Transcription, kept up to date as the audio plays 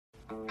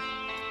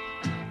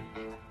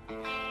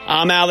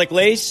I'm Alec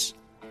Lace.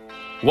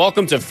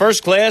 Welcome to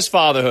First Class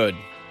Fatherhood.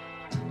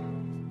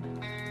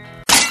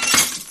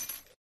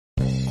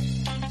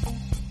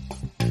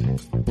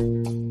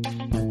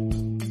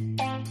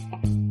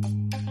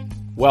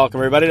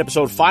 Welcome, everybody, to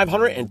episode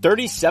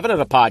 537 of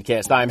the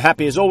podcast. I'm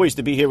happy, as always,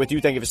 to be here with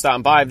you. Thank you for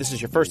stopping by. If this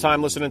is your first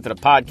time listening to the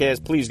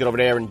podcast, please get over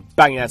there and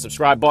bang that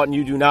subscribe button.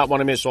 You do not want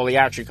to miss all the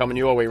action coming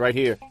your way right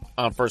here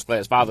on First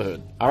Class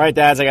Fatherhood. All right,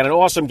 dads, I got an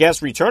awesome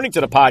guest returning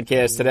to the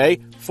podcast today.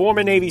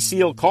 Former Navy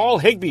SEAL Carl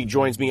Higbie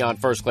joins me on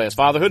First Class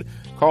Fatherhood.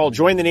 Carl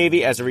joined the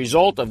Navy as a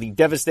result of the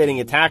devastating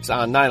attacks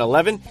on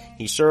 9/11.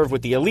 He served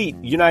with the elite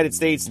United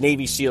States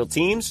Navy SEAL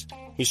teams.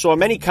 He saw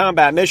many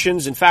combat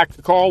missions. In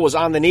fact, Carl was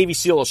on the Navy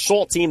SEAL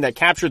assault team that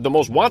captured the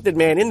most wanted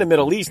man in the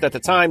Middle East at the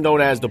time,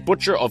 known as the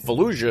Butcher of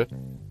Fallujah.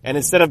 And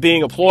instead of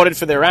being applauded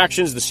for their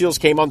actions, the SEALs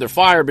came under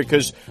fire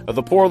because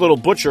the poor little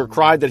butcher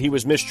cried that he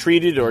was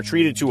mistreated or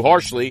treated too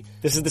harshly.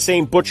 This is the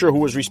same butcher who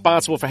was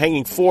responsible for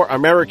hanging 4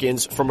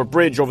 Americans from a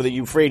bridge over the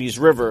Euphrates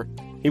River.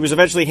 He was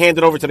eventually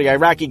handed over to the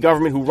Iraqi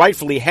government, who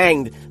rightfully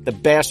hanged the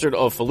bastard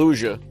of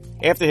Fallujah.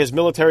 After his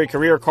military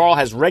career, Carl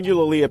has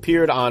regularly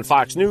appeared on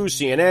Fox News,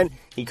 CNN.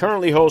 He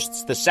currently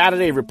hosts the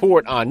Saturday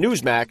Report on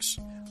Newsmax.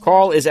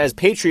 Carl is as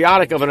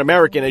patriotic of an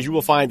American as you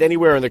will find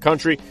anywhere in the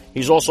country.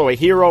 He's also a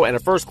hero and a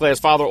first-class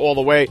father all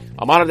the way.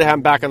 I'm honored to have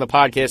him back on the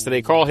podcast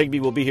today. Carl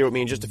Higbie will be here with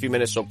me in just a few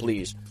minutes, so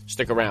please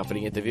stick around for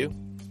the interview.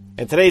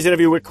 And today's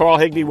interview with Carl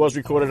Higbie was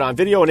recorded on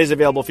video and is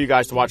available for you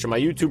guys to watch on my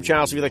YouTube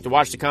channel. So if you'd like to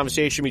watch the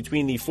conversation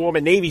between the former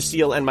Navy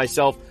SEAL and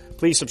myself,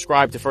 please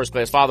subscribe to First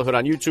Class Fatherhood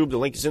on YouTube. The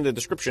link is in the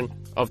description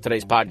of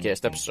today's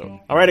podcast episode.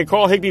 All right, and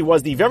Carl Higbie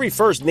was the very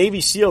first Navy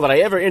SEAL that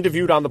I ever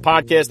interviewed on the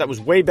podcast. That was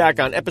way back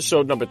on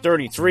episode number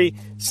 33.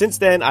 Since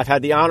then, I've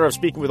had the honor of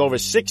speaking with over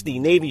 60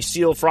 Navy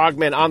SEAL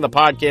frogmen on the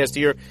podcast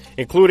here,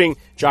 including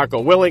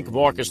Jocko Willink,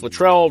 Marcus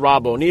Luttrell,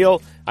 Rob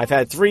O'Neill. I've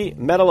had 3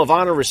 Medal of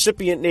Honor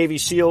recipient Navy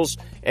SEALs,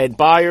 Ed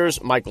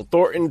Byers, Michael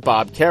Thornton,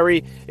 Bob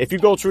Kerry. If you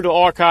go through the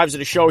archives of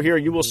the show here,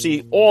 you will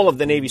see all of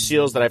the Navy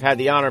SEALs that I've had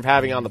the honor of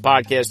having on the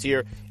podcast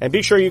here. And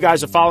be sure you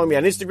guys are following me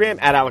on Instagram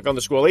at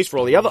Alec_Lace for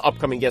all the other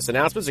upcoming guest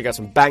announcements. I got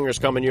some bangers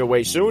coming your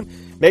way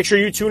soon. Make sure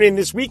you tune in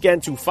this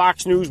weekend to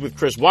Fox News with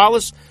Chris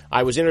Wallace.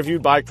 I was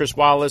interviewed by Chris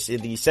Wallace.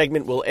 The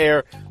segment will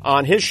air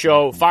on his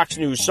show, Fox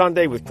News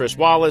Sunday with Chris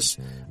Wallace,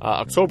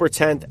 October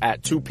 10th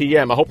at 2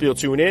 p.m. I hope you'll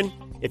tune in.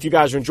 If you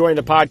guys are enjoying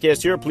the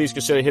podcast here, please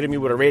consider hitting me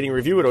with a rating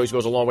review. It always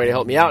goes a long way to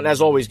help me out. And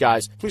as always,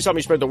 guys, please help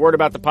me spread the word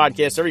about the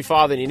podcast. Every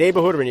father in your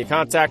neighborhood or in your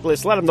contact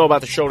list, let them know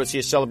about the show that's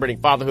here celebrating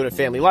fatherhood and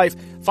family life.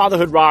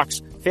 Fatherhood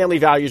rocks, family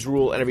values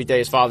rule, and every day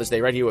is Father's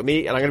Day right here with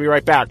me. And I'm going to be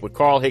right back with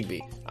Carl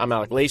Higbie. I'm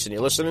Alec Lace, and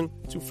you're listening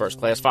to First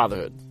Class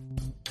Fatherhood.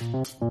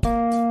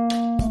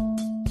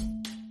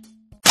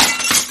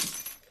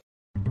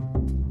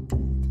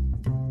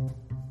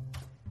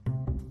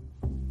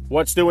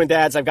 What's doing,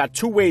 dads? I've got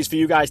 2 ways for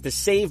you guys to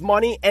save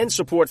money and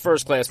support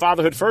First Class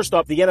Fatherhood. First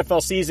up, the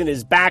NFL season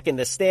is back and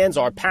the stands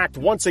are packed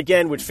once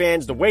again with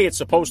fans the way it's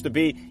supposed to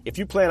be. If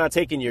you plan on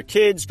taking your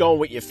kids, going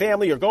with your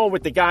family, or going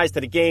with the guys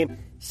to the game,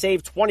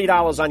 save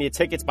 $20 on your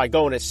tickets by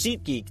going to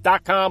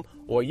SeatGeek.com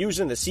or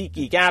using the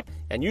SeatGeek app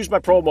and use my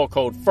promo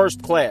code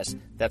FIRSTCLASS.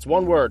 That's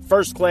one word,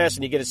 First Class,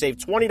 and you're going to save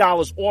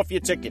 $20 off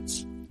your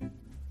tickets.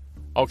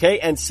 Okay,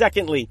 and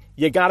secondly,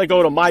 you got to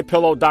go to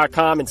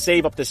MyPillow.com and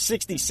save up to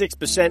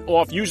 66%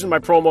 off using my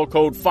promo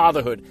code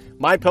FATHERHOOD.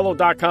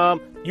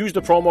 MyPillow.com, use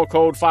the promo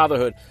code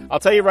FATHERHOOD.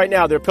 I'll tell you right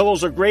now, their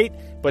pillows are great,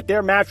 but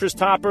their mattress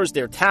toppers,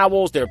 their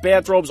towels, their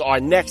bathrobes are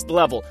next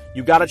level.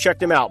 You got to check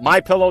them out.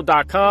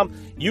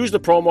 MyPillow.com, use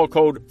the promo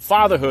code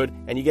FATHERHOOD,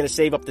 and you're going to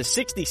save up to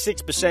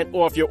 66%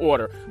 off your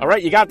order. All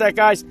right, you got that,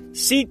 guys?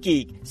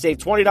 SeatGeek, save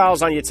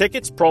 $20 on your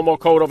tickets, promo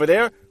code over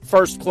there,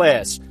 First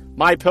Class.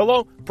 My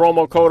Pillow,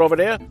 promo code over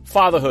there,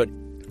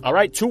 Fatherhood. All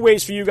right, 2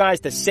 ways for you guys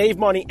to save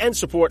money and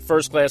support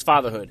First Class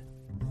Fatherhood.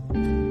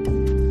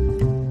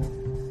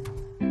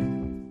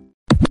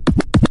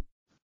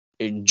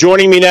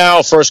 Joining me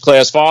now, First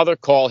Class Father,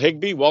 Carl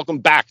Higbie. Welcome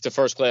back to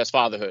First Class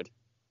Fatherhood.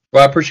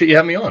 Well, I appreciate you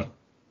having me on.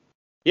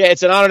 Yeah,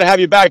 it's an honor to have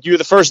you back. You're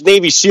the first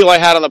Navy SEAL I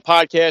had on the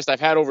podcast. I've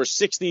had over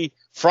 60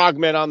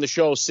 frogmen on the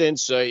show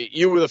since.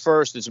 You were the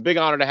first. It's a big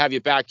honor to have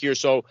you back here.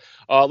 So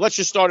let's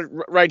just start it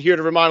right here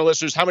to remind the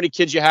listeners how many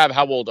kids you have.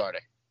 How old are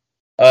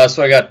they?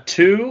 So I got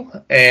 2,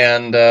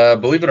 and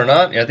believe it or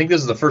not, I think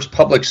this is the first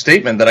public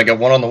statement that I got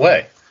 1 on the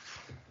way.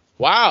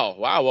 Wow.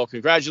 Well,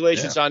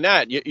 congratulations on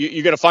that.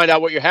 You're going to find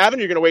out what you're having,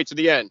 or you're going to wait to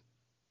the end?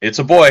 It's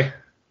a boy.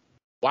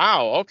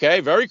 Wow.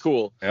 Okay. Very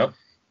cool. Yep.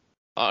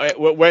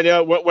 When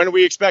are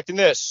we expecting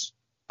this?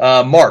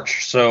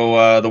 March.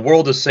 So the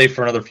world is safe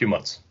for another few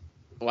months.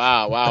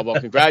 Wow. Well,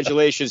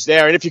 congratulations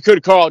there. And if you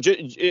could, Carl,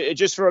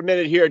 just for a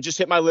minute here, just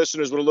hit my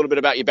listeners with a little bit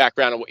about your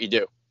background and what you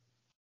do.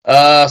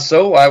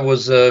 So I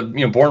was, born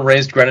and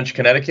raised Greenwich,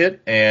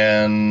 Connecticut,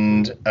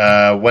 and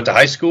went to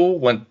high school.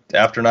 Went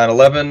after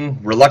 9/11.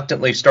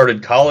 Reluctantly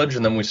started college,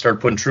 and then we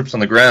started putting troops on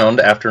the ground.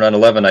 After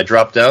 9/11, I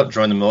dropped out,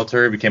 joined the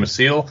military, became a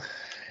SEAL,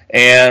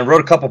 and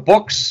wrote a couple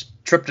books.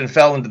 tripped and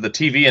fell into the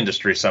TV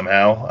industry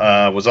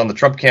somehow. Was on the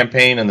Trump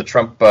campaign and the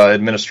Trump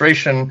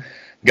administration,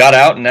 got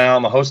out, and now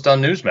I'm a host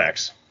on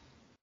Newsmax.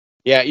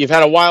 Yeah, you've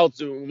had a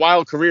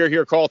wild career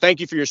here, Carl. Thank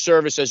you for your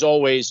service, as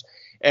always.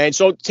 And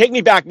so take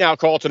me back now,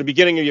 Carl, to the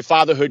beginning of your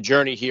fatherhood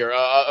journey here.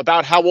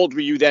 About how old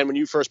were you then when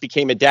you first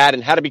became a dad,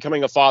 and how did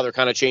becoming a father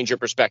kind of change your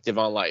perspective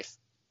on life?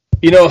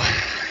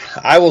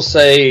 I will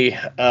say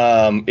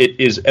it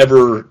is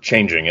ever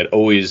changing. It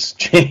always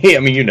changes. I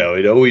mean,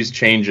 it always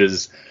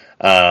changes.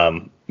 How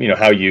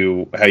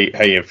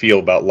you feel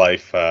about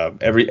life.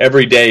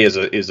 Every day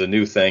is a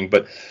new thing.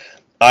 But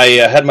I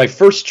had my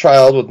first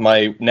child with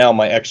my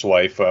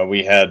ex-wife.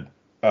 We had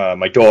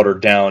my daughter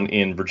down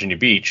in Virginia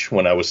Beach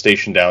when I was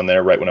stationed down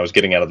there, right when I was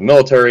getting out of the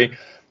military.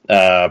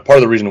 Part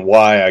of the reason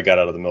why I got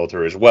out of the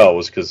military as well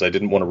was because I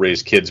didn't want to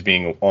raise kids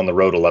being on the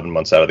road 11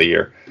 months out of the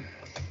year.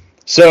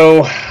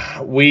 So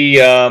we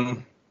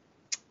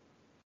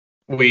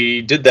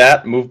did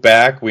that, moved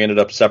back. We ended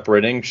up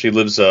separating. She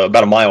lives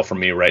about a mile from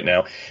me right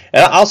now.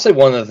 And I'll say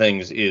one of the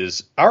things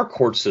is our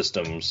court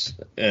systems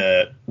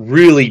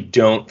really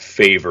don't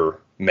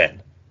favor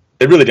men.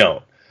 They really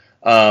don't.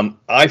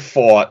 I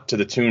fought to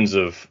the tunes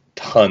of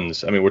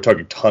tons. I mean, we're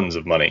talking tons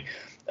of money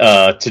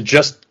to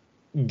just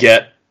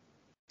get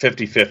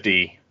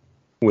 50-50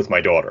 with my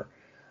daughter.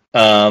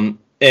 And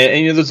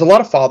there's a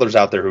lot of fathers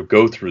out there who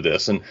go through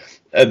this, and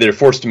they're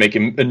forced to make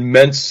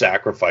immense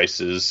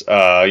sacrifices.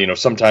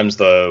 Sometimes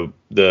the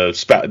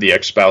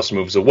ex-spouse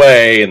moves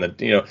away, and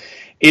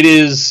it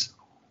is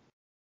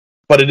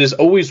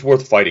always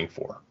worth fighting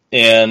for.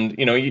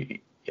 And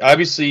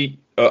obviously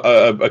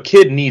a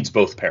kid needs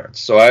both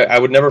parents, so I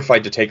would never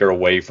fight to take her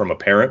away from a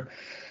parent.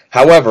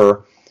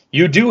 However,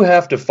 you do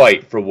have to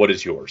fight for what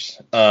is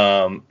yours.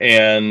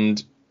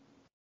 And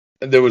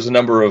there was a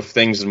number of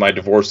things in my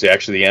divorce. The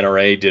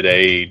NRA did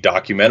a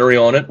documentary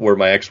on it where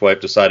my ex-wife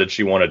decided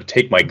she wanted to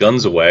take my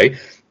guns away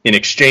in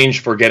exchange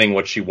for getting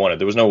what she wanted.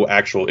 There was no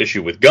actual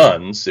issue with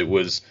guns. It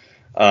was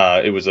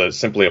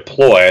simply a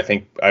ploy, I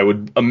think I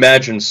would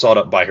imagine, sought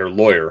up by her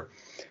lawyer.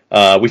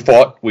 We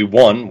fought, we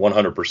won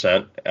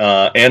 100%,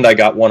 and I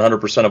got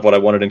 100% of what I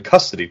wanted in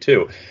custody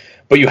too.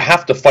 But you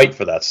have to fight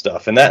for that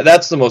stuff, and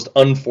that's the most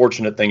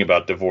unfortunate thing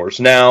about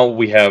divorce. Now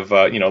we have,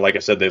 like I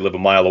said, they live a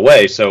mile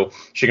away, so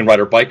she can ride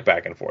her bike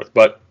back and forth.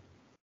 But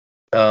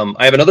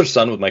I have another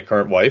son with my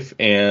current wife,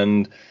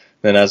 and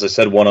then, as I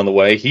said, one on the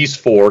way. He's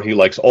 4. He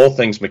likes all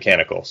things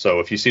mechanical.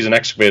 So if he sees an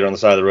excavator on the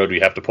side of the road,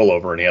 we have to pull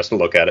over, and he has to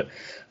look at it,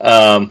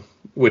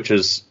 which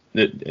is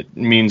it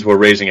means we're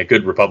raising a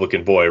good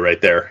Republican boy right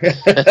there.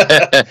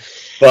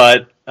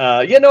 But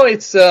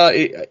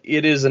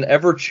it is an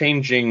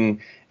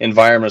ever-changing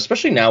environment,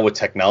 especially now with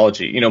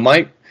technology.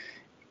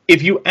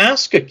 If you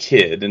ask a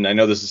kid, and I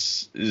know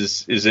this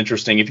is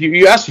interesting, if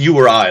you ask you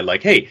or I,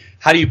 like, hey,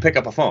 how do you pick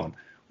up a phone?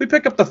 We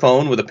pick up the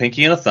phone with a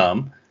pinky and a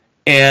thumb,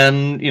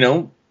 and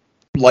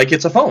like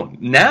it's a phone.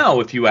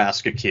 Now, if you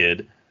ask a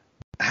kid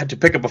how to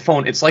pick up a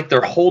phone, it's like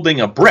they're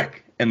holding a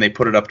brick and they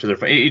put it up to their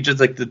phone. It's just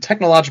like the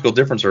technological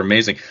difference are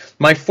amazing.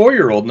 My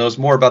 4-year-old knows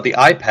more about the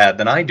iPad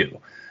than I do.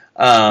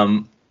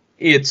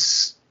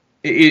 It's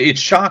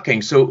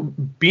shocking. So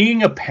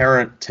being a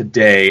parent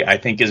today, I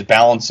think, is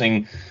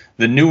balancing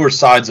the newer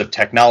sides of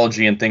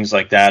technology and things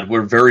like that.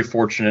 We're very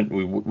fortunate.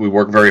 We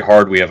work very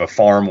hard. We have a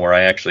farm where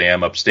I actually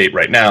am upstate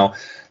right now,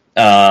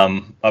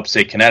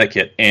 upstate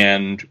Connecticut,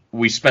 and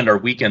we spend our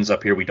weekends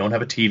up here. We don't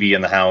have a TV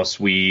in the house.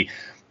 We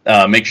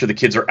make sure the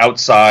kids are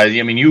outside.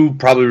 I mean, you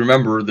probably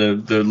remember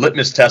the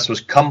litmus test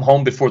was come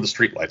home before the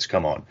streetlights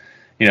come on.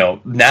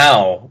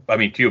 Now, I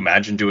mean, can you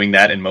imagine doing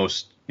that in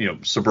most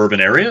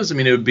suburban areas? I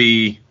mean, it would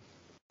be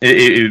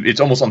it's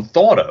almost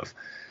unthought of.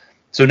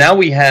 So now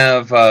we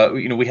have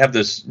we have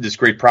this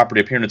great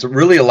property up here, and it's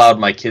really allowed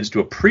my kids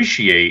to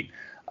appreciate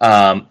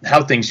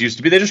how things used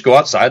to be. They just go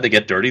outside, they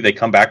get dirty, they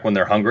come back when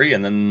they're hungry,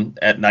 and then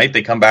at night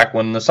they come back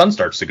when the sun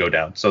starts to go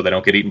down, so they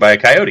don't get eaten by a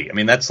coyote. I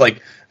mean, that's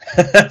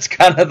that's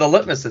kind of the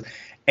litmus.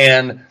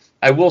 And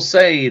I will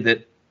say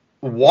that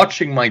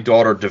watching my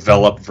daughter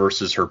develop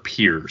versus her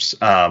peers,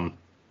 I'm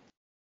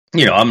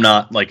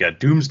not like a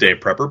doomsday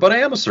prepper, but I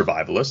am a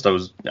survivalist. I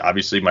was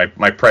obviously my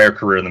prior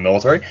career in the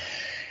military.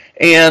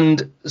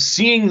 And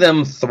seeing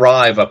them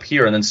thrive up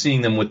here and then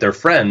seeing them with their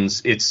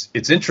friends, it's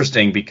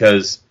interesting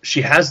because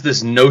she has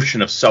this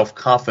notion of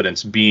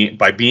self-confidence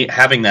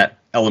having that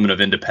element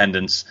of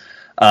independence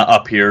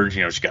up here.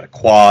 She's got a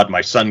quad.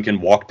 My son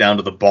can walk down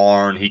to the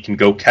barn. He can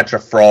go catch a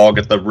frog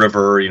at the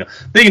river.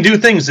 They can do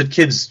things that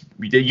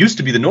used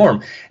to be the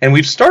norm. And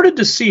we've started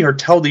to see her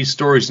tell these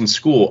stories in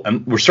school,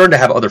 and we're starting to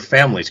have other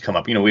families come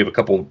up. We have a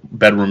couple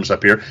bedrooms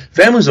up here.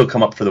 Families will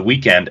come up for the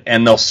weekend,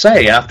 and they'll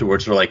say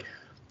afterwards, they're like,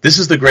 this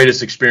is the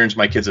greatest experience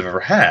my kids have ever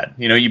had.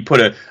 You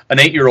put an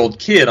 8-year-old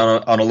kid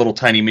on a little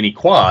tiny mini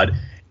quad,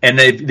 and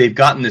they've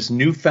gotten this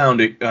newfound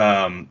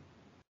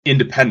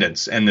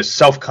independence and this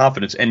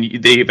self-confidence. And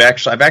I've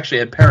actually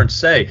had parents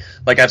say,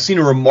 like, I've seen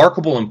a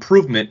remarkable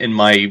improvement in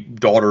my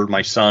daughter,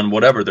 my son,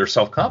 whatever, their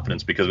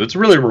self-confidence, because it's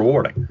really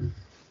rewarding.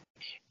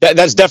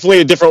 That's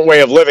definitely a different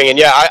way of living. And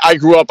yeah, I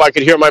grew up, I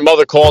could hear my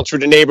mother calling through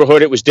the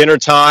neighborhood. It was dinner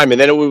time.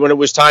 And then when it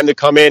was time to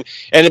come in,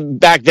 and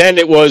back then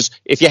it was,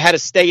 if you had to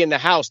stay in the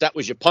house, that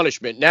was your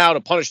punishment. Now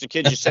to punish the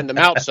kids, you send them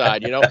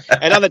outside, you know?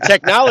 And on the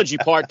technology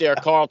part there,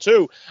 Carl,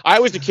 too, I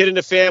was the kid in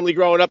the family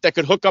growing up that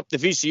could hook up the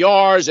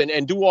VCRs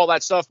and do all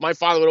that stuff. My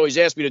father would always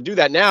ask me to do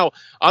that. Now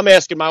I'm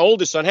asking my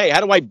oldest son, hey,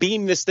 how do I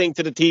beam this thing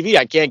to the TV?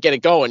 I can't get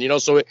it going, you know?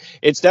 So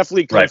it's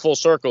definitely come full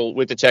circle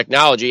with the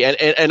technology.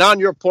 And on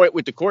your point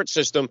with the court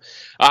system,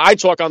 I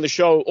talk on the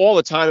show all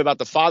the time about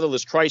the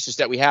fatherless crisis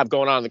that we have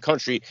going on in the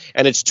country,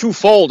 and it's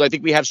twofold. I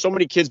think we have so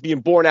many kids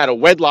being born out of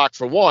wedlock,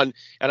 for one,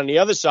 and on the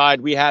other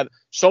side, we have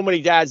so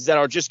many dads that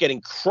are just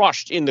getting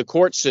crushed in the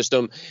court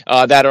system,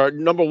 that are,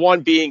 number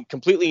one, being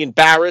completely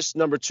embarrassed,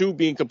 number two,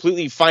 being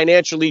completely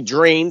financially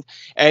drained,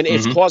 and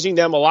it's causing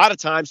them a lot of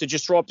times to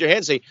just throw up their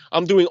hands and say,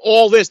 I'm doing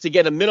all this to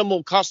get a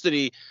minimal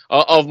custody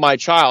of my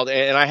child.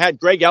 And I had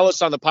Greg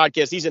Ellis on the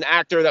podcast. He's an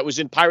actor that was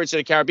in Pirates of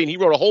the Caribbean. He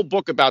wrote a whole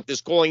book about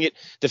this, calling it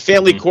the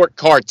family court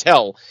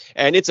cartel.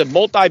 And it's a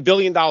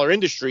multi-billion-dollar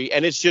industry,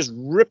 and it's just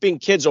ripping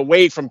kids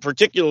away from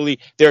particularly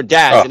their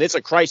dads, and it's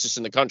a crisis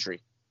in the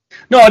country.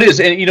 No, it is.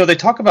 And, you know, they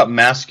talk about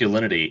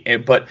masculinity,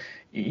 but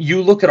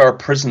you look at our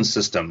prison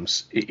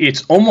systems,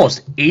 it's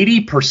almost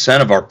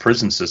 80% of our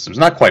prison systems,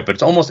 not quite, but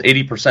it's almost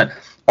 80%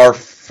 are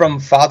from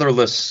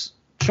fatherless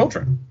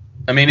children.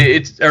 I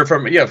mean,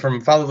 from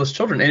fatherless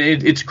children.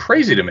 And it's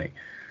crazy to me.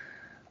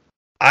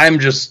 I'm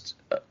just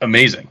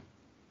amazing.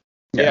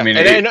 Yeah, I mean,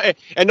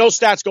 and those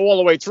stats go all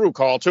the way through,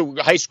 Carl, to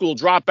high school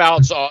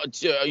dropouts,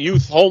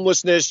 youth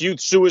homelessness,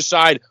 youth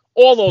suicide.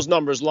 All those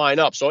numbers line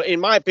up. So in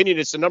my opinion,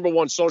 it's the number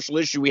one social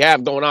issue we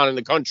have going on in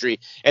the country.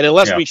 And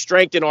unless we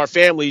strengthen our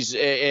families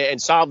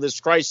and solve this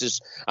crisis,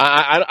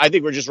 I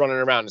think we're just running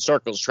around in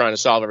circles trying to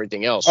solve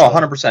everything else. Oh,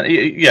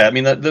 100%. Yeah, I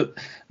mean,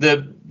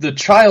 the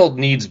child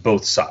needs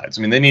both sides.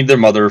 I mean, they need their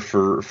mother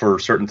for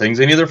certain things.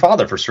 They need their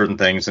father for certain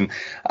things. And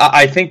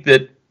I think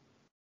that,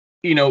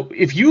 you know,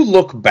 if you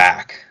look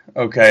back,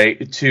 okay,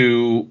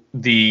 to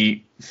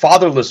the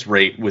fatherless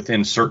rate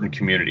within certain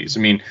communities, I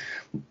mean,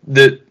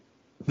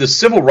 the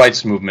civil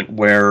rights movement,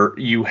 where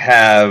you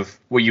had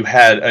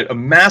a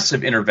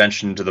massive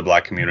intervention into the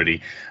black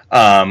community,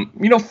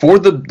 you know, for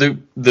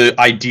the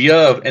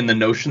idea of, and the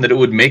notion that it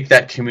would make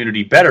that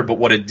community better. But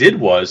what it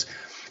did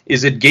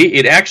is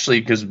it actually,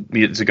 because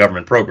it's a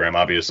government program,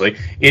 obviously,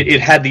 it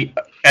had the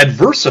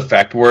adverse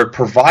effect where it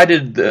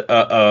provided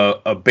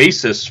a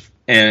basis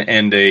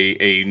and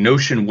a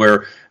notion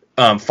where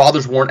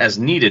fathers weren't as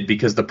needed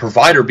because the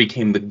provider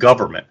became the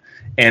government.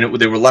 And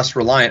they were less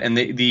reliant, and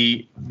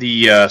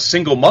the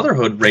single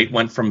motherhood rate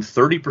went from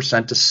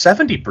 30% to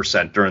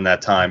 70% during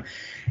that time.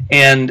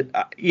 And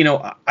you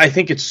know, I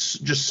think it's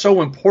just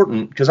so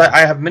important, because I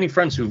have many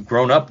friends who've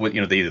grown up with,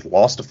 you know, they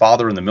lost a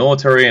father in the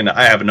military, and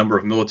I have a number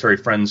of military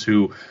friends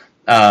who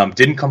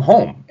didn't come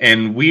home.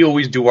 And we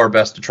always do our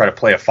best to try to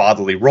play a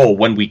fatherly role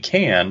when we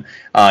can,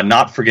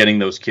 not forgetting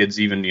those kids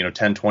even, you know,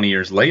 10, 20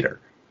 years later.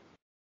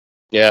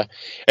 Yeah.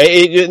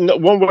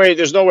 One way,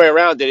 there's no way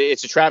around it.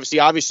 It's a travesty.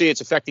 Obviously,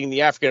 it's affecting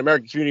the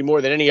African-American community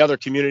more than any other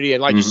community.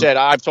 And like you said,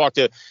 I've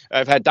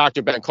had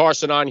Dr. Ben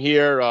Carson on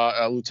here,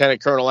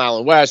 Lieutenant Colonel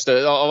Alan West,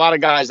 a lot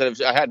of guys that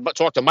have had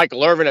talked to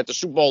Michael Irvin at the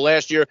Super Bowl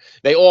last year.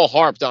 They all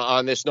harped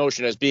on this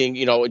notion as being,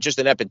 you know, just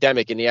an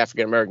epidemic in the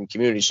African-American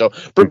community. So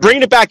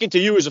bringing it back into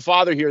you as a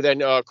father here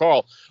then,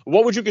 Carl,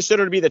 what would you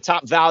consider to be the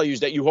top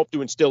values that you hope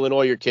to instill in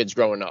all your kids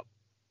growing up?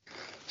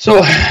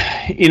 So,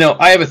 you know,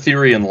 I have a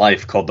theory in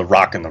life called the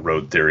rock in the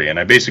road theory, and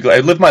I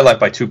live my life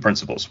by two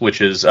principles, which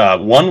is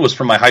one was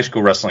from my high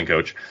school wrestling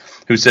coach,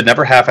 who said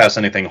never half-ass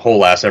anything,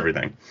 whole-ass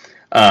everything.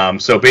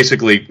 So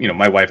basically, you know,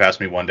 my wife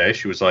asked me one day,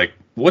 she was like,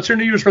 "What's your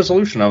New Year's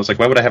resolution?" I was like,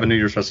 "Why would I have a New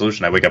Year's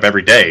resolution? I wake up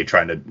every day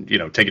trying to, you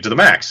know, take it to the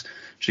max."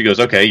 She goes,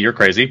 "Okay, you're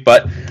crazy."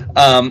 But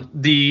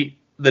the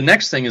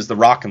next thing is the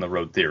rock in the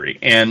road theory,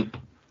 and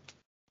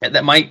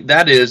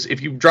that is,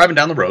 if you're driving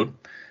down the road,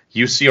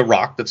 you see a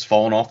rock that's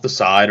fallen off the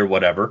side or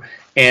whatever,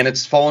 and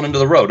it's fallen into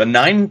the road. And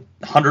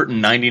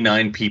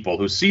 999 people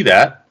who see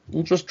that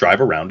will just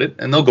drive around it,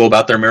 and they'll go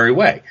about their merry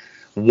way.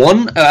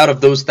 One out of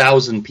those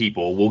 1,000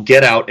 people will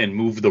get out and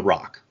move the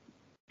rock.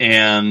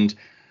 And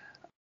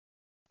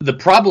the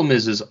problem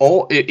is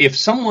if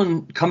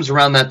someone comes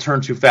around that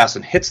turn too fast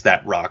and hits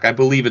that rock, I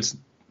believe it's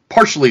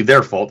partially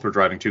their fault for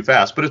driving too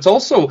fast, but it's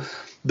also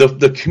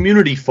the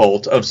community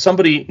fault of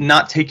somebody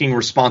not taking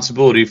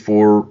responsibility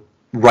for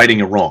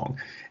righting a wrong.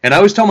 And I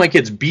always tell my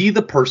kids, be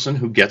the person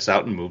who gets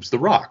out and moves the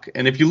rock.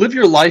 And if you live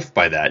your life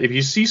by that, if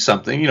you see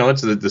something, you know,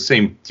 it's the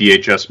same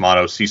DHS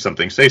motto, see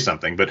something, say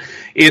something. But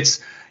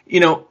it's, you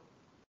know,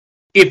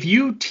 if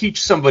you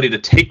teach somebody to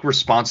take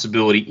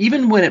responsibility,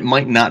 even when it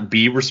might not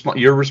be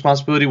your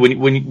responsibility,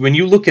 when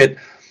you look at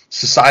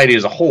society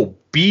as a whole,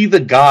 be the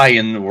guy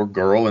or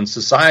girl in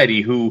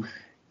society who,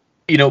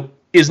 you know,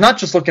 is not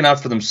just looking out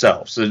for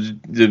themselves,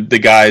 the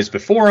guys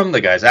before them,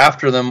 the guys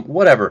after them,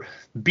 whatever.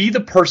 Be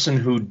the person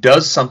who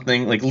does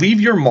something, like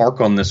leave your mark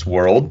on this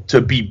world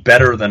to be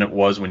better than it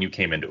was when you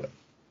came into it.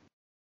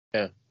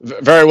 Yeah.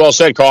 Very well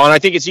said, Carl. And I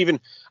think it's even,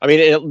 I mean,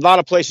 in a lot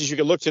of places you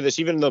can look to this,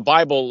 even in the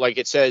Bible, like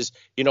it says,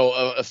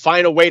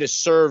 find a way to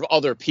serve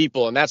other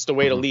people. And that's the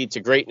way to lead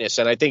to greatness.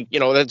 And I think,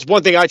 that's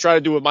one thing I try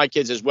to do with my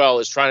kids as well,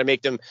 is trying to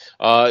make them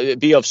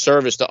be of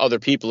service to other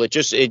people. It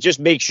just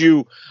makes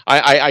you,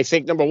 I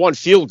think, number one,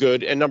 feel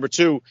good. And number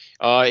two,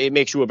 it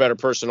makes you a better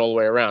person all the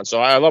way around.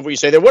 So I love what you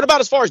say there. What about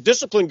as far as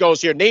discipline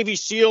goes here? Navy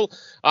SEAL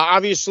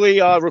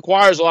obviously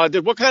requires a lot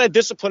of, what kind of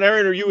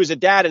disciplinarian are you as a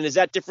dad? And is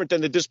that different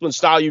than the discipline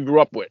style you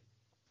grew up with?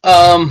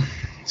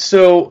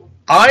 So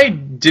I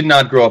did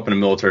not grow up in a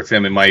military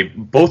family.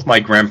 Both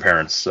my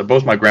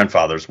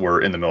grandfathers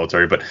were in the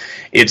military, but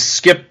it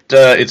skipped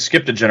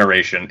a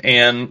generation.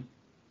 And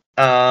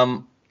I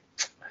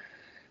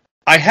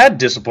had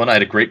discipline. I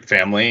had a great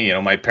family.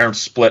 My parents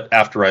split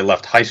after I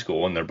left high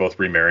school, and they're both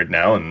remarried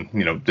now. And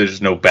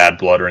there's no bad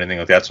blood or anything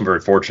like that. So I'm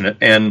very fortunate.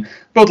 And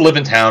both live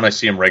in town. I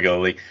see them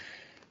regularly.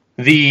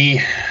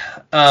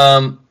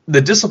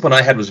 The discipline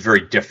I had was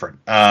very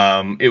different.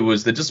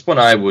 The discipline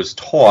I was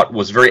taught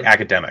was very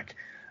academic.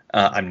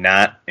 I'm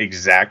not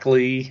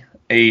exactly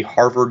a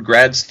Harvard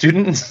grad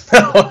student.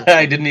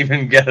 I didn't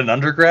even get an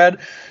undergrad,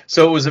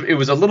 so it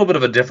was a little bit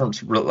of a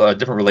different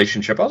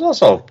relationship. I was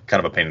also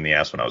kind of a pain in the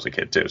ass when I was a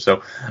kid too.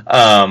 So,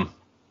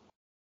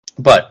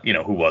 but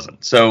who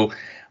wasn't? So,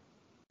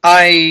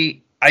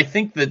 I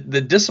think that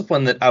the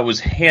discipline that I was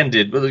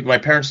handed, my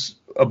parents,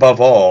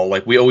 above all,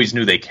 like, we always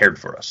knew they cared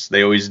for us.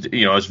 They always,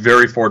 I was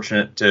very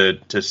fortunate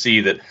to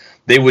see that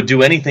they would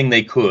do anything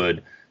they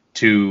could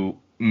to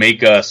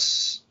make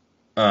us,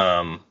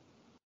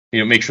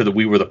 make sure that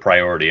we were the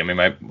priority. I mean,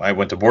 I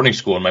went to boarding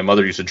school, and my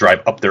mother used to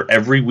drive up there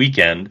every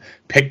weekend,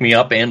 pick me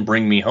up, and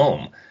bring me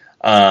home.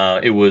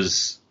 It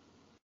was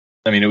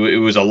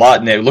a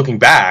lot. And looking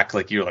back,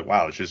 like, you're like,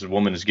 wow, this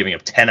woman is giving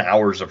up 10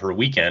 hours of her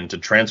weekend to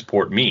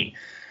transport me.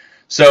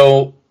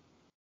 So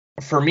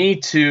for me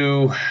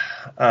to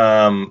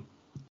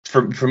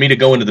for me to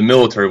go into the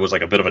military was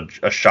like a bit of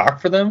a shock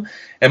for them.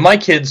 And my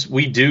kids,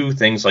 we do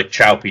things like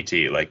chow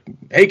PT, like,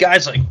 hey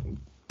guys, like,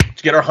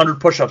 let's get our 100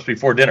 push-ups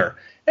before dinner.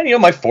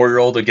 And my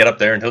 4-year-old will get up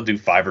there and he'll do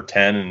 5 or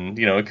 10, and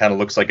it kind of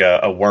looks like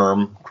a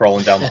worm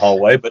crawling down the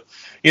hallway. But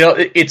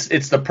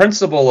it's the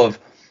principle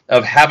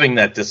of having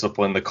that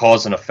discipline, the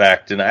cause and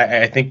effect. And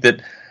I think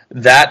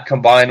that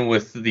combined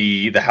with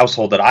the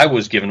household that I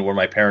was given, where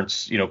my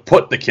parents,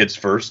 put the kids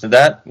first, and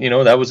that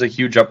was a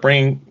huge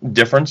upbringing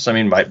difference. I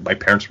mean, my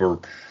parents were,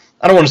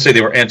 I don't want to say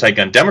they were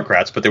anti-gun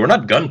Democrats, but they were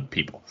not gun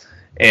people.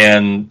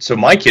 And so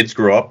my kids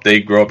grew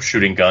up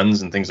shooting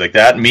guns and things like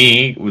that.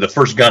 Me, the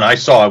first gun I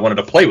saw, I wanted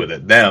to play with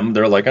it. Them,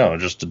 they're like, oh,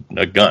 just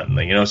a gun,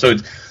 so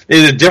it's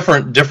a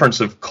difference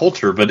of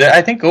culture. But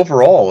I think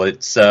overall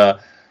it's,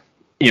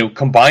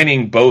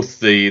 combining both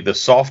the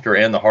softer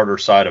and the harder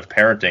side of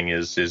parenting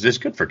is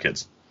good for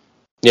kids.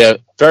 Yeah,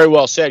 very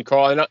well said,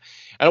 Carl. And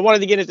I wanted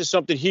to get into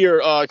something here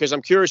because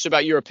I'm curious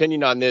about your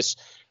opinion on this.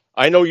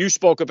 I know you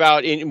spoke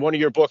about in one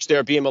of your books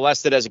there being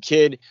molested as a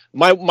kid.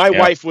 My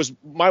wife was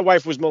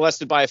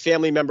molested by a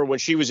family member when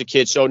she was a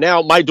kid. So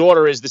now my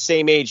daughter is the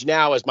same age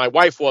now as my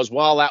wife was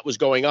while that was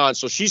going on.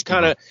 So she's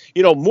kind of,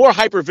 more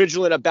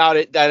hypervigilant about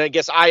it than I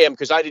guess I am,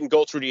 because I didn't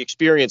go through the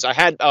experience. I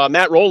had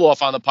Matt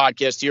Roloff on the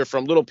podcast here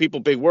from Little People,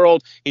 Big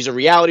World. He's a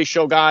reality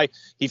show guy.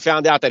 He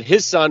found out that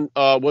his son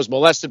was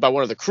molested by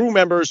one of the crew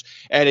members,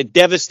 and it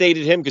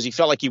devastated him because he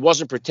felt like he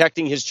wasn't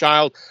protecting his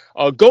child.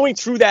 Going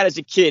through that as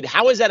a kid,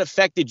 how has that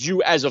affected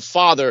you as a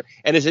father,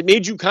 and has it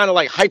made you kind of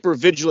like hyper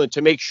vigilant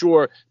to make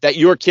sure that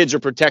your kids are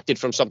protected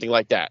from something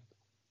like that?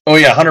 Oh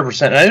yeah,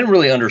 100%. And I didn't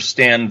really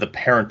understand the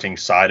parenting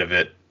side of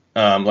it.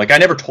 Like, I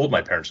never told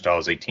my parents until I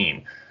was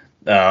 18.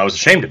 I was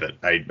ashamed of it.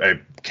 I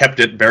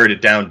kept it, buried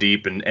it down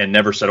deep, and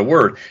never said a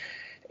word.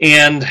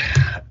 And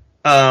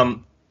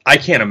I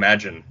can't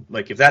imagine,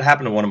 like, if that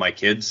happened to one of my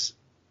kids,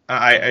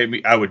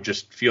 I would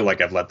just feel like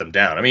I've let them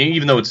down. I mean,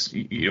 even though it's,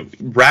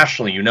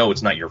 rationally,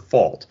 it's not your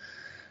fault.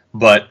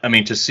 But, I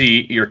mean, to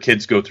see your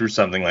kids go through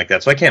something like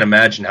that. So I can't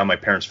imagine how my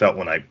parents felt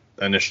when I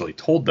initially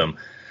told them.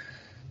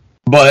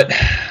 But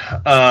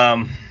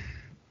I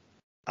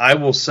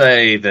will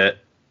say that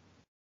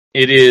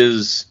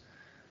it's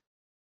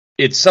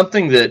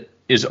something that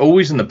is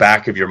always in the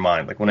back of your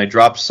mind. Like, when I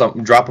drop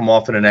them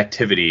off in an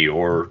activity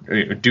or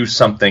do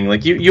something,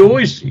 like, you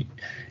always,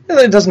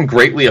 it doesn't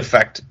greatly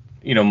affect,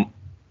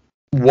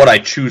 what I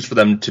choose for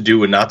them to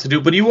do and not to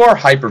do, but you are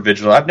hyper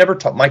vigilant. I've never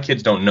taught, my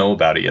kids don't know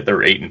about it yet.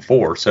 They're 8 and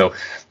 4, so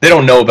they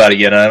don't know about it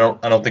yet. And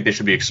I don't think they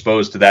should be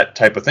exposed to that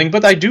type of thing,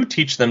 but I do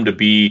teach them to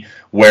be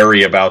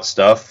wary about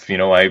stuff.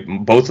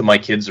 Both of my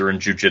kids are in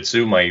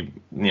jujitsu.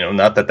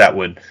 Not that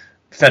would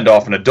fend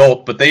off an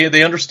adult, but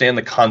they understand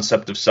the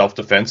concept of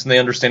self-defense, and they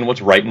understand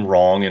what's right and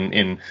wrong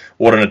and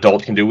what an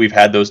adult can do. We've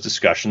had those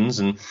discussions,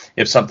 and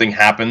if something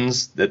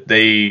happens that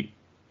they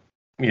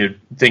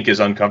think is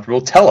uncomfortable,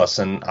 tell us,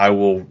 and I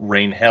will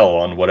rain hell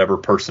on whatever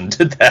person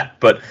did that.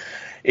 But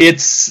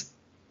it's,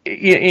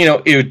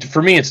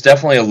 for me, it's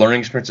definitely a learning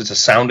experience. It's a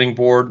sounding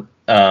board,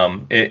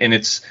 and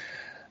it's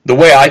the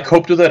way I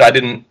coped with it. I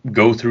didn't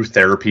go through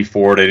therapy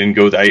for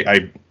it.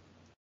 I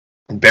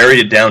buried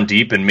it down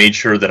deep and made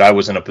sure that I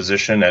was in a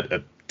position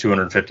at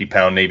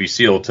 250-pound Navy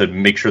SEAL to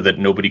make sure that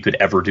nobody could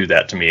ever do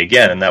that to me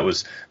again. And that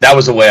was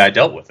the way I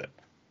dealt with it.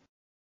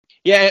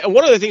 Yeah, and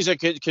one of the things that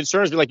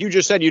concerns me, like you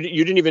just said, you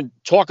didn't even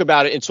talk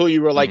about it until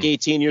you were like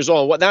 18 years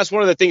old. That's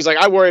one of the things like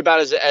I worry about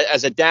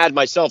as a dad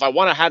myself. I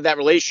want to have that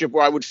relationship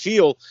where I would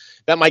feel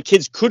that my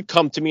kids could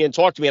come to me and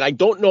talk to me, and I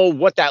don't know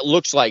what that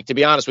looks like, to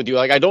be honest with you.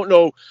 Like I don't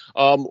know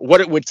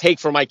what it would take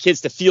for my kids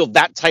to feel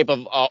that type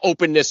of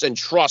openness and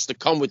trust to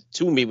come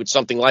to me with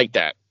something like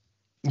that.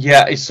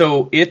 Yeah,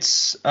 so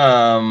it's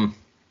I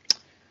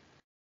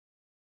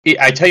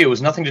tell you, it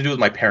was nothing to do with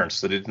my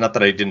parents. That it's not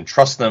that I didn't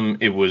trust them.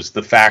 It was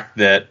the fact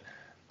that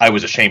I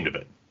was ashamed of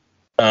it.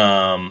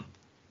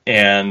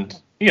 And,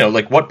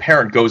 like what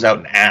parent goes out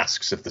and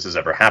asks if this has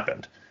ever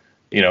happened?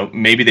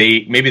 Maybe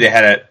they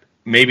had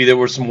maybe there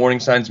were some warning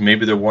signs.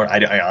 Maybe there weren't.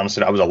 I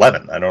honestly, I was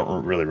 11. I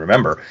don't really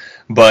remember.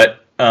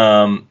 But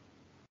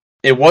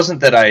it wasn't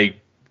that I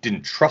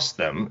didn't trust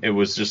them. It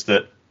was just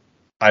that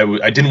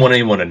I didn't want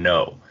anyone to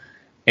know.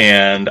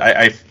 And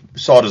I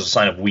saw it as a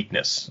sign of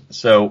weakness.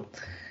 So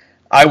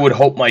I would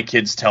hope my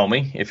kids tell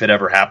me if it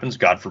ever happens.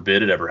 God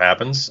forbid it ever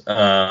happens.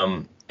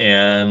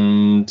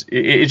 And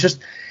there's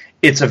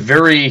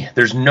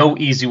no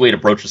easy way to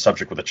broach the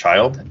subject with a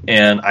child.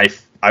 And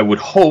I would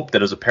hope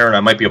that as a parent,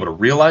 I might be able to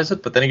realize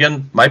it. But then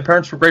again, my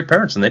parents were great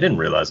parents and they didn't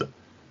realize it.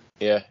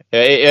 Yeah.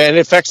 And it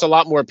affects a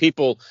lot more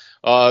people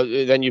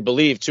than you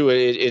believe too.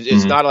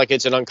 It's not like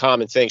it's an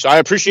uncommon thing. So I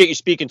appreciate you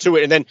speaking to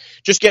it. And then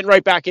just getting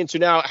right back into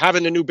now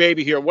having a new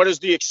baby here. What is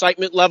the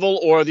excitement level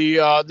or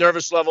the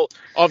nervous level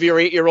of your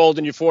 8-year-old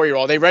and your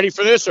 4-year-old? Are they ready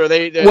for this? Or are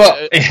they?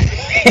 Well,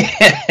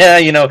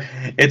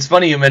 it's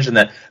funny you mentioned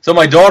that. So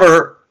my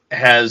daughter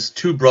has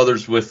 2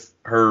 brothers with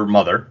her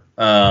mother,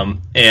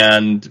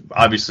 and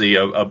obviously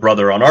a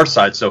brother on our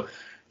side. So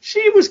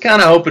she was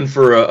kind of hoping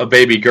for a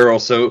baby girl.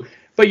 So.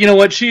 But you know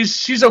what?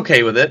 She's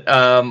okay with it.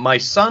 My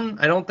son,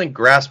 I don't think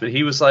grasped it.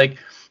 He was like,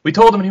 we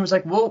told him, and he was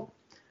like, well,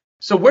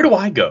 so where do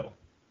I go?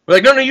 We're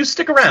like, no, you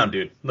stick around,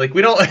 dude. Like,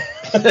 we don't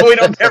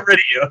get rid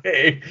of you.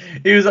 Okay.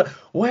 He was like,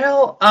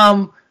 well,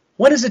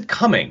 when is it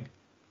coming?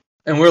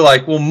 And we're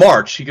like, well,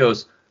 March. He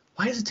goes,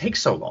 why does it take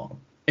so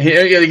long? He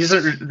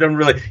doesn't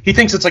really. He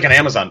thinks it's like an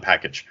Amazon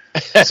package.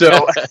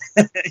 So,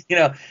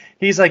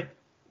 he's like,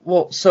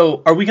 well,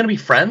 so are we going to be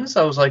friends?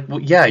 I was like, well,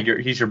 yeah,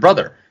 he's your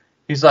brother.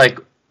 He's like,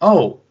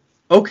 oh.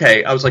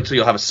 Okay, I was like, so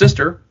you'll have a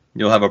sister,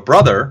 you'll have a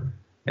brother,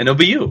 and it'll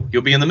be you.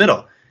 You'll be in the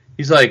middle.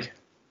 He's like,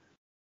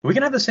 are we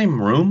going to have the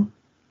same room?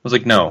 I was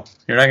like, no,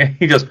 you're not.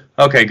 He goes,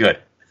 okay, good.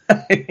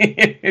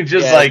 It's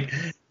just like,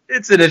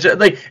 it's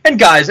and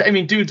guys, I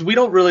mean, dudes, we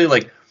don't really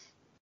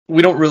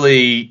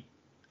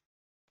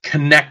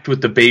connect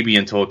with the baby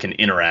until it can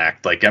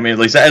interact. Like, I mean, at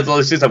least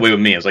it's that way with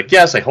me. I was like,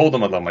 yes, I hold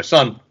him, I love my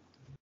son,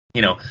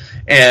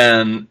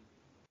 and,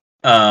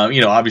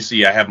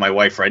 obviously I have my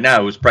wife right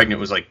now who's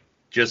pregnant, was like,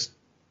 just,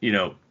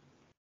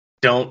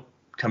 don't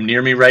come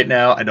near me right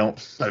now.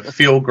 I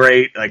feel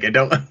great. Like I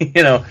don't,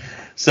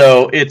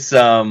 so it's,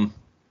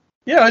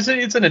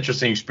 it's an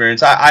interesting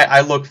experience. I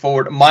look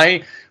forward.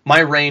 My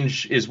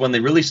range is when they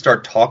really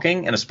start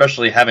talking, and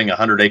especially having a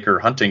 100-acre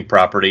hunting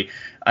property,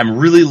 I'm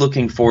really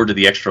looking forward to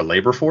the extra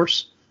labor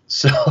force.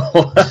 So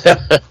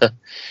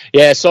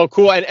yeah, so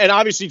cool. And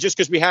obviously, just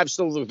because we have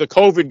still the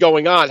COVID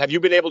going on, have you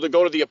been able to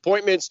go to the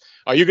appointments?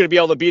 Are you going to be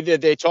able to be there?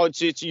 They told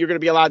you you're going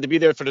to be allowed to be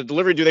there for the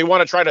delivery. Do they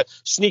want to try to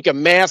sneak a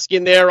mask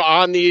in there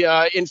on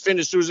the infant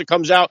as soon as it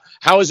comes out?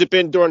 How has it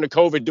been during the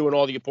COVID doing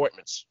all the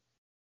appointments?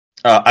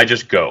 I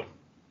just go.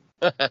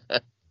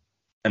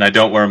 And I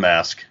don't wear a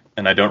mask,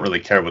 and I don't really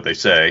care what they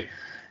say.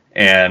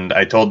 And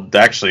I told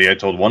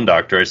one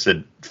doctor, I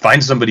said,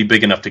 find somebody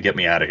big enough to get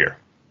me out of here.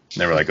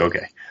 And they were like,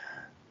 okay.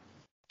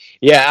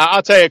 Yeah,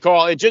 I'll tell you,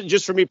 Carl,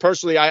 just for me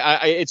personally,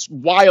 it's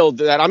wild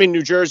that I'm in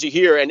New Jersey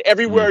here, and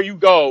everywhere you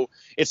go,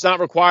 it's not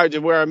required to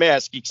wear a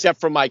mask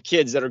except for my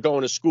kids that are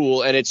going to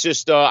school. And it's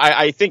just,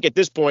 I think at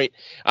this point,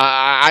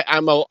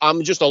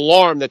 I'm just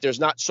alarmed that there's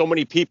not so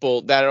many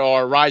people that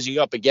are rising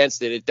up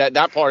against it.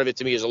 That part of it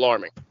to me is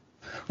alarming.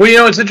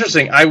 Well, it's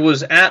interesting. I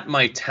was at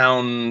my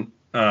town,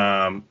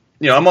 I'm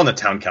on the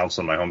town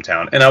council in my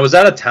hometown, and I was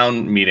at a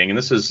town meeting, and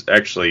this is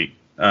actually,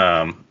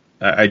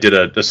 I did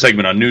a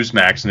segment on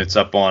Newsmax, and it's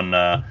up on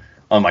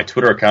my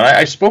Twitter account.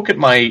 I spoke at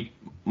my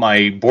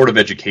Board of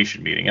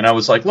Education meeting, and I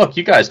was like, look,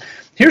 you guys,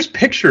 here's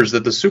pictures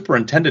that the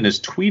superintendent is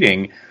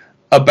tweeting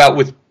about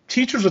with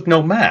teachers with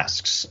no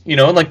masks.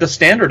 And like the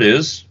standard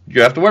is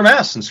you have to wear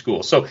masks in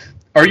school. So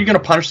are you going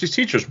to punish these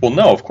teachers? Well,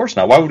 no, of course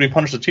not. Why would we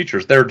punish the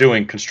teachers? They're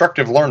doing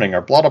constructive learning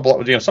or blah, blah,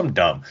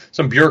 blah,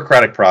 some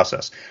bureaucratic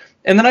process.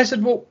 And then I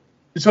said, well,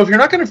 so if you're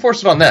not going to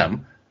enforce it on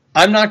them,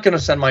 I'm not going to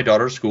send my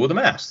daughter to school with a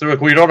mask. They're like,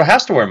 well, your daughter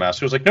has to wear a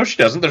mask. I was like, no, she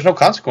doesn't. There's no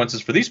consequences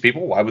for these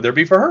people. Why would there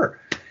be for her?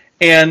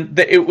 And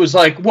it was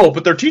like, well,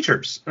 but they're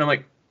teachers. And I'm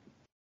like,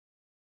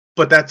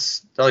 but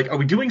that's like, are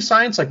we doing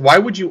science? Like, why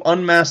would you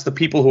unmask the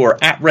people who are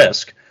at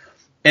risk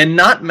and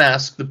not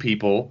mask the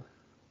people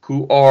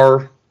who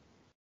are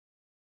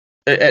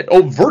at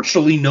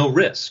virtually no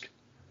risk?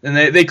 And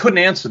they couldn't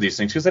answer these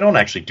things because they don't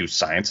actually do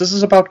science. This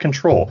is about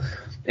control.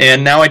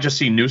 And now I just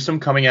see Newsom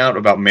coming out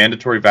about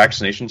mandatory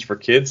vaccinations for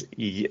kids.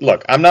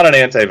 Look, I'm not an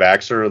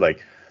anti-vaxxer.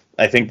 Like,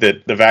 I think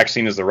that the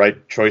vaccine is the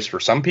right choice for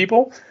some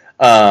people.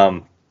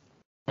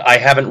 I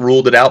haven't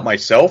ruled it out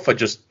myself. I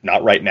just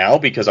not right now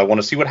because I want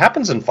to see what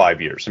happens in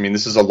 5 years. I mean,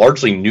 this is a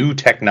largely new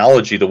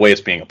technology, the way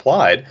it's being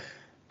applied.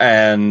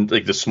 And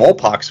like the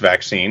smallpox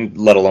vaccine,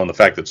 let alone the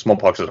fact that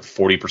smallpox has a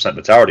 40%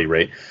 mortality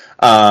rate.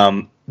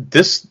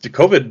 The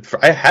COVID,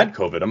 I had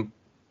COVID.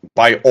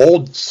 By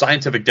all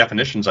scientific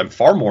definitions, I'm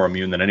far more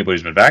immune than anybody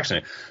who's been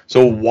vaccinated.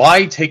 So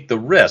why take the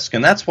risk?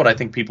 And that's what I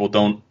think people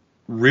don't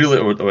really,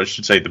 or I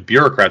should say the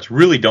bureaucrats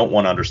really don't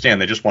want to understand.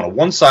 They just want a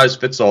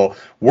one-size-fits-all.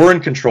 We're in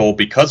control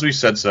because we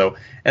said so.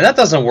 And that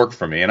doesn't work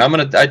for me. And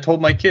I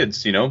told my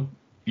kids,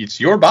 it's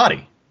your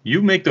body.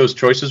 You make those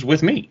choices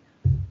with me.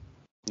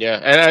 Yeah,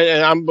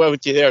 and I'm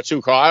with you there too,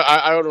 Carl.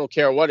 I don't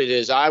care what it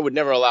is. I would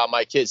never allow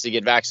my kids to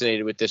get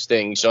vaccinated with this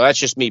thing. So that's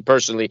just me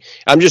personally.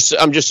 I'm just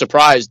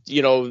surprised.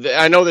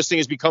 I know this thing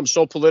has become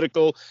so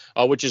political,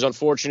 which is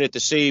unfortunate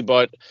to see.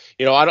 But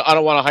I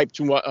don't want to hype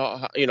too much.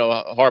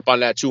 Harp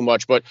on that too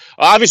much. But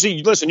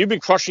obviously, listen, you've been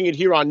crushing it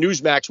here on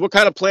Newsmax. What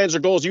kind of plans or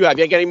goals do you have?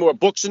 You got any more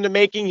books in the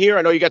making here?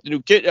 I know you got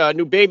the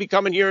new baby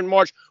coming here in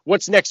March.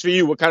 What's next for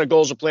you? What kind of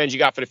goals or plans you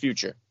got for the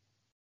future?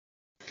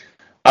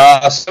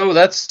 So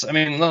that's,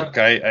 look,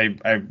 I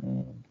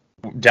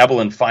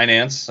dabble in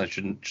finance. I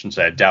shouldn't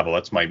say I dabble.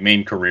 That's my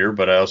main career,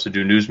 but I also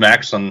do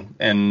Newsmax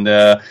and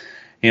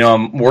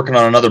I'm working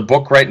on another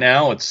book right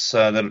now. It's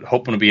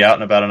hoping to be out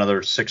in about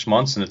another 6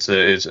 months. And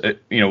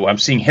I'm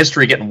seeing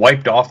history getting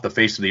wiped off the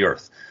face of the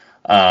earth,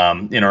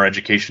 in our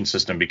education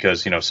system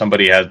because,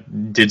 somebody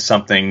did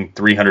something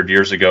 300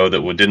 years ago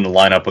that didn't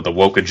line up with the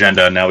woke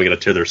agenda. And now we got to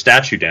tear their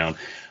statue down.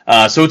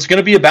 So it's going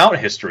to be about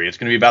history. It's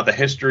going to be about the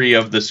history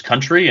of this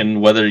country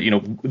and whether,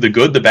 the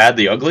good, the bad,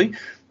 the ugly,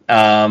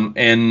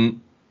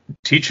 and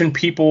teaching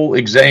people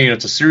it's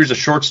a series of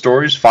short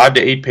stories, 5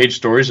 to 8 page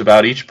stories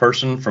about each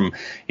person from,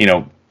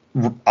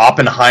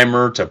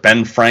 Oppenheimer to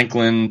Ben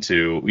Franklin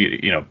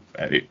to,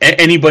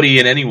 anybody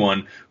and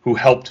anyone who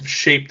helped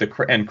shape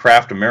and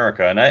craft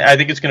America. And I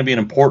think it's going to be an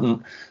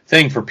important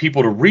thing for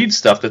people to read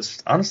stuff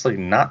that's honestly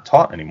not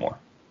taught anymore.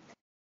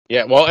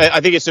 Yeah, well,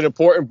 I think it's an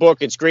important book.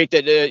 It's great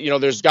that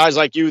there's guys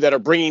like you that are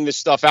bringing this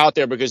stuff out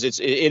there because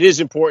it is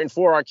important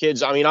for our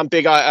kids. I'm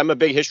a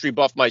big history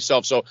buff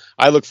myself, so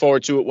I look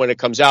forward to it when it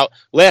comes out.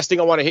 Last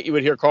thing I want to hit you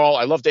with here, Carl.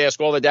 I love to ask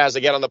all the dads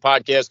that get on the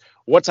podcast,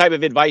 what type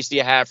of advice do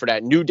you have for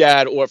that new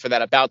dad or for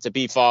that about to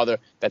be father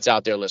that's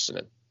out there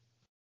listening?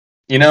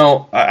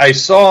 I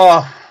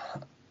saw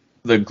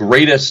the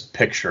greatest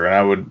picture,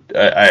 and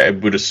I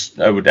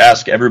would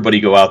ask everybody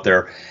go out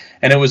there.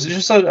 And it was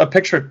just a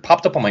picture that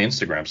popped up on my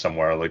Instagram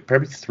somewhere, like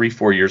probably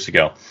 3-4 years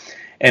ago.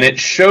 And it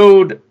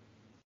showed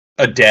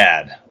a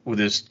dad with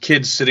his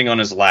kids sitting on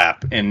his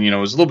lap. And, it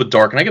was a little bit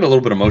dark. And I get a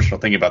little bit emotional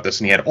thinking about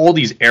this. And he had all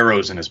these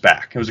arrows in his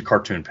back. It was a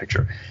cartoon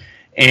picture.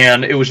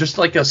 And it was just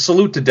like a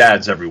salute to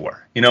dads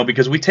everywhere,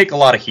 because we take a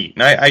lot of heat.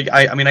 And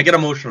I get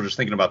emotional just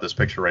thinking about this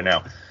picture right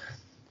now.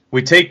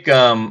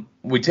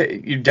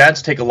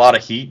 Dads take a lot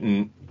of heat.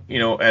 And,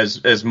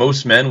 as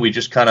most men, we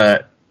just kind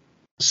of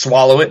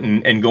swallow it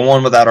and go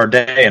on without our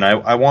day. And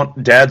I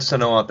want dads to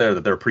know out there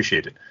that they're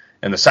appreciated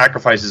and the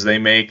sacrifices they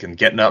make and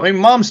getting up.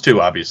 Moms too,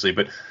 obviously,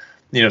 but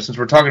since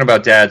we're talking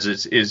about dads,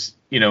 is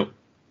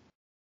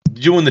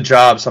doing the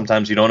job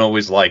sometimes you don't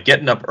always like,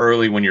 getting up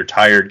early when you're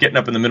tired, getting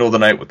up in the middle of the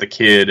night with the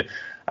kid.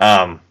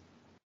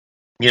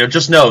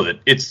 Just know that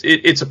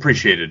it's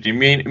appreciated.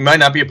 It might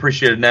not be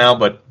appreciated now,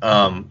 but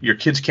your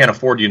kids can't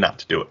afford you not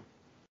to do it.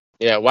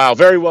 Yeah, wow,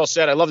 very well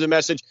said. I love the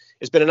message.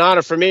 It's been an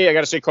honor for me. I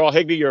got to say, Carl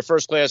Higbie, you're a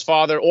first-class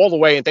father all the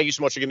way, and thank you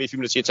so much for giving me a few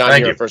minutes of your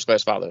time here at First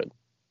Class Fatherhood.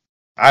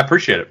 I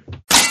appreciate it.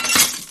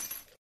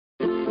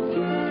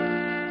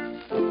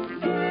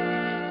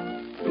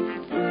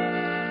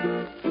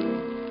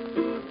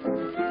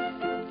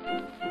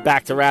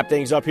 Back to wrap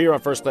things up here on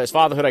First Class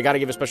Fatherhood. I got to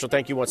give a special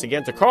thank you once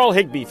again to Carl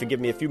Higbie for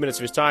giving me a few minutes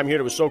of his time here.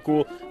 It was so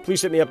cool.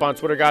 Please hit me up on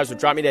Twitter, guys, or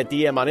drop me that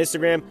DM on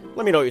Instagram.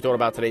 Let me know what you thought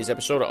about today's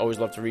episode. I always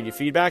love to read your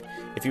feedback.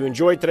 If you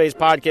enjoyed today's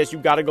podcast,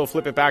 you've got to go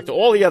flip it back to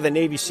all the other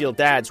Navy SEAL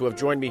dads who have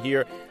joined me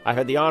here. I've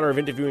had the honor of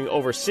interviewing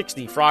over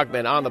 60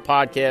 frogmen on the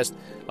podcast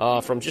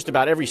from just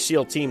about every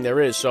SEAL team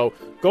there is. So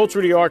go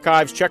through the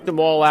archives, check them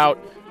all out.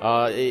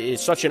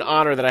 It's such an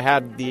honor that I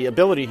had the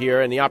ability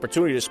here and the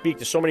opportunity to speak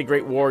to so many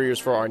great warriors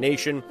for our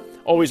nation.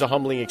 Always a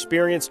humbling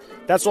experience.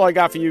 That's all I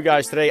got for you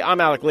guys today. I'm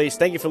Alec Lace.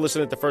 Thank you for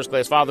listening to First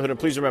Class Fatherhood. And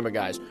please remember,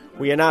 guys,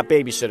 we are not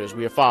babysitters.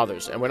 We are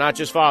fathers. And we're not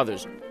just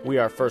fathers. We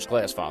are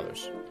first-class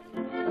fathers.